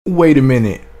Wait a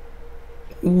minute.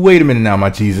 Wait a minute now, my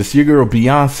Jesus. Your girl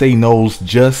Beyonce Knowles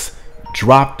just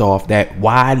dropped off that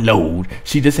wide load.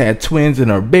 She just had twins in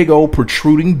her big old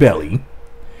protruding belly.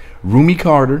 Rumi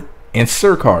Carter and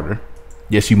Sir Carter.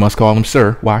 Yes, you must call him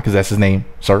Sir. Why? Because that's his name,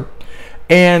 Sir.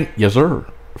 And yes, sir.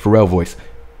 Pharrell voice.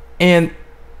 And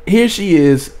here she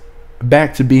is,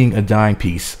 back to being a dime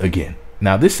piece again.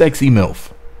 Now, this sexy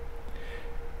MILF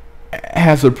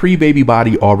has a pre-baby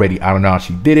body already. I don't know how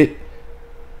she did it.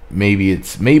 Maybe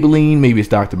it's Maybelline. Maybe it's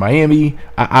Dr. Miami.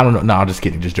 I don't know. No, I'm just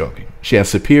kidding. Just joking. She has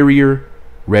superior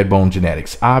red bone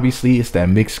genetics. Obviously, it's that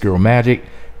mixed girl magic.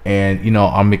 And, you know,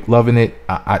 I'm loving it.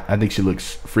 I think she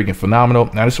looks freaking phenomenal.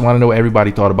 I just want to know what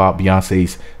everybody thought about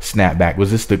Beyonce's snapback.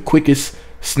 Was this the quickest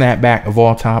snapback of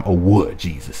all time, or what?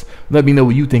 Jesus. Let me know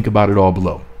what you think about it all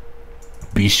below.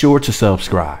 Be sure to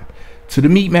subscribe to the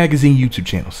Meat Magazine YouTube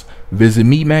channels. Visit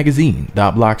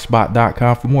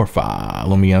meatmagazine.blogspot.com for more.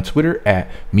 Follow me on Twitter at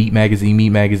Meat Magazine,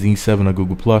 Meat Magazine 7 on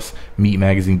Google+, Meat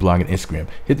Magazine blog and Instagram.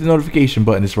 Hit the notification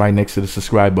button. It's right next to the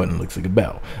subscribe button. It looks like a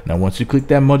bell. Now, once you click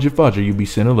that mudger fudger, you'll be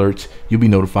sent alerts. You'll be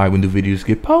notified when new videos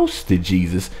get posted.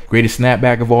 Jesus. Greatest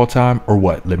snapback of all time, or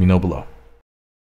what? Let me know below.